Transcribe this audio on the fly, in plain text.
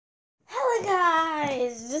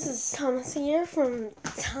guys, this is Thomas here from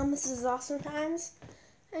Thomas's Awesome Times,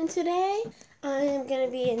 and today I am going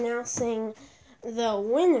to be announcing the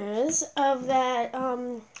winners of that,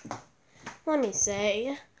 winners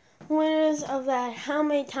of that How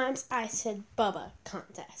Many Times I Said BUBBA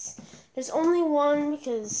contest. There's only one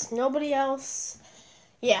because nobody else,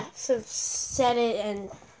 said it and,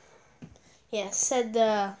 said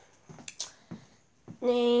the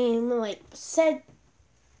name, said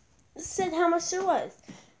how much there was.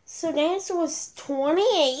 So the answer was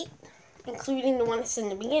 28, including the one I said in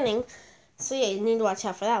the beginning. So yeah, you need to watch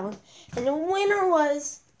out for that one. And the winner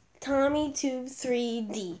was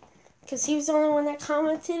TommyTube3D, because he was the only one that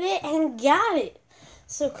commented it and got it.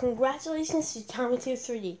 So congratulations to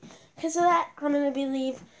TommyTube3D. Because of that, I'm going to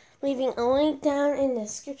be leaving a link down in the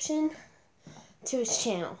description to his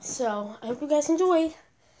channel. So I hope you guys enjoyed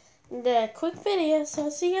the quick video. So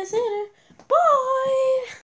I'll see you guys later. Bye!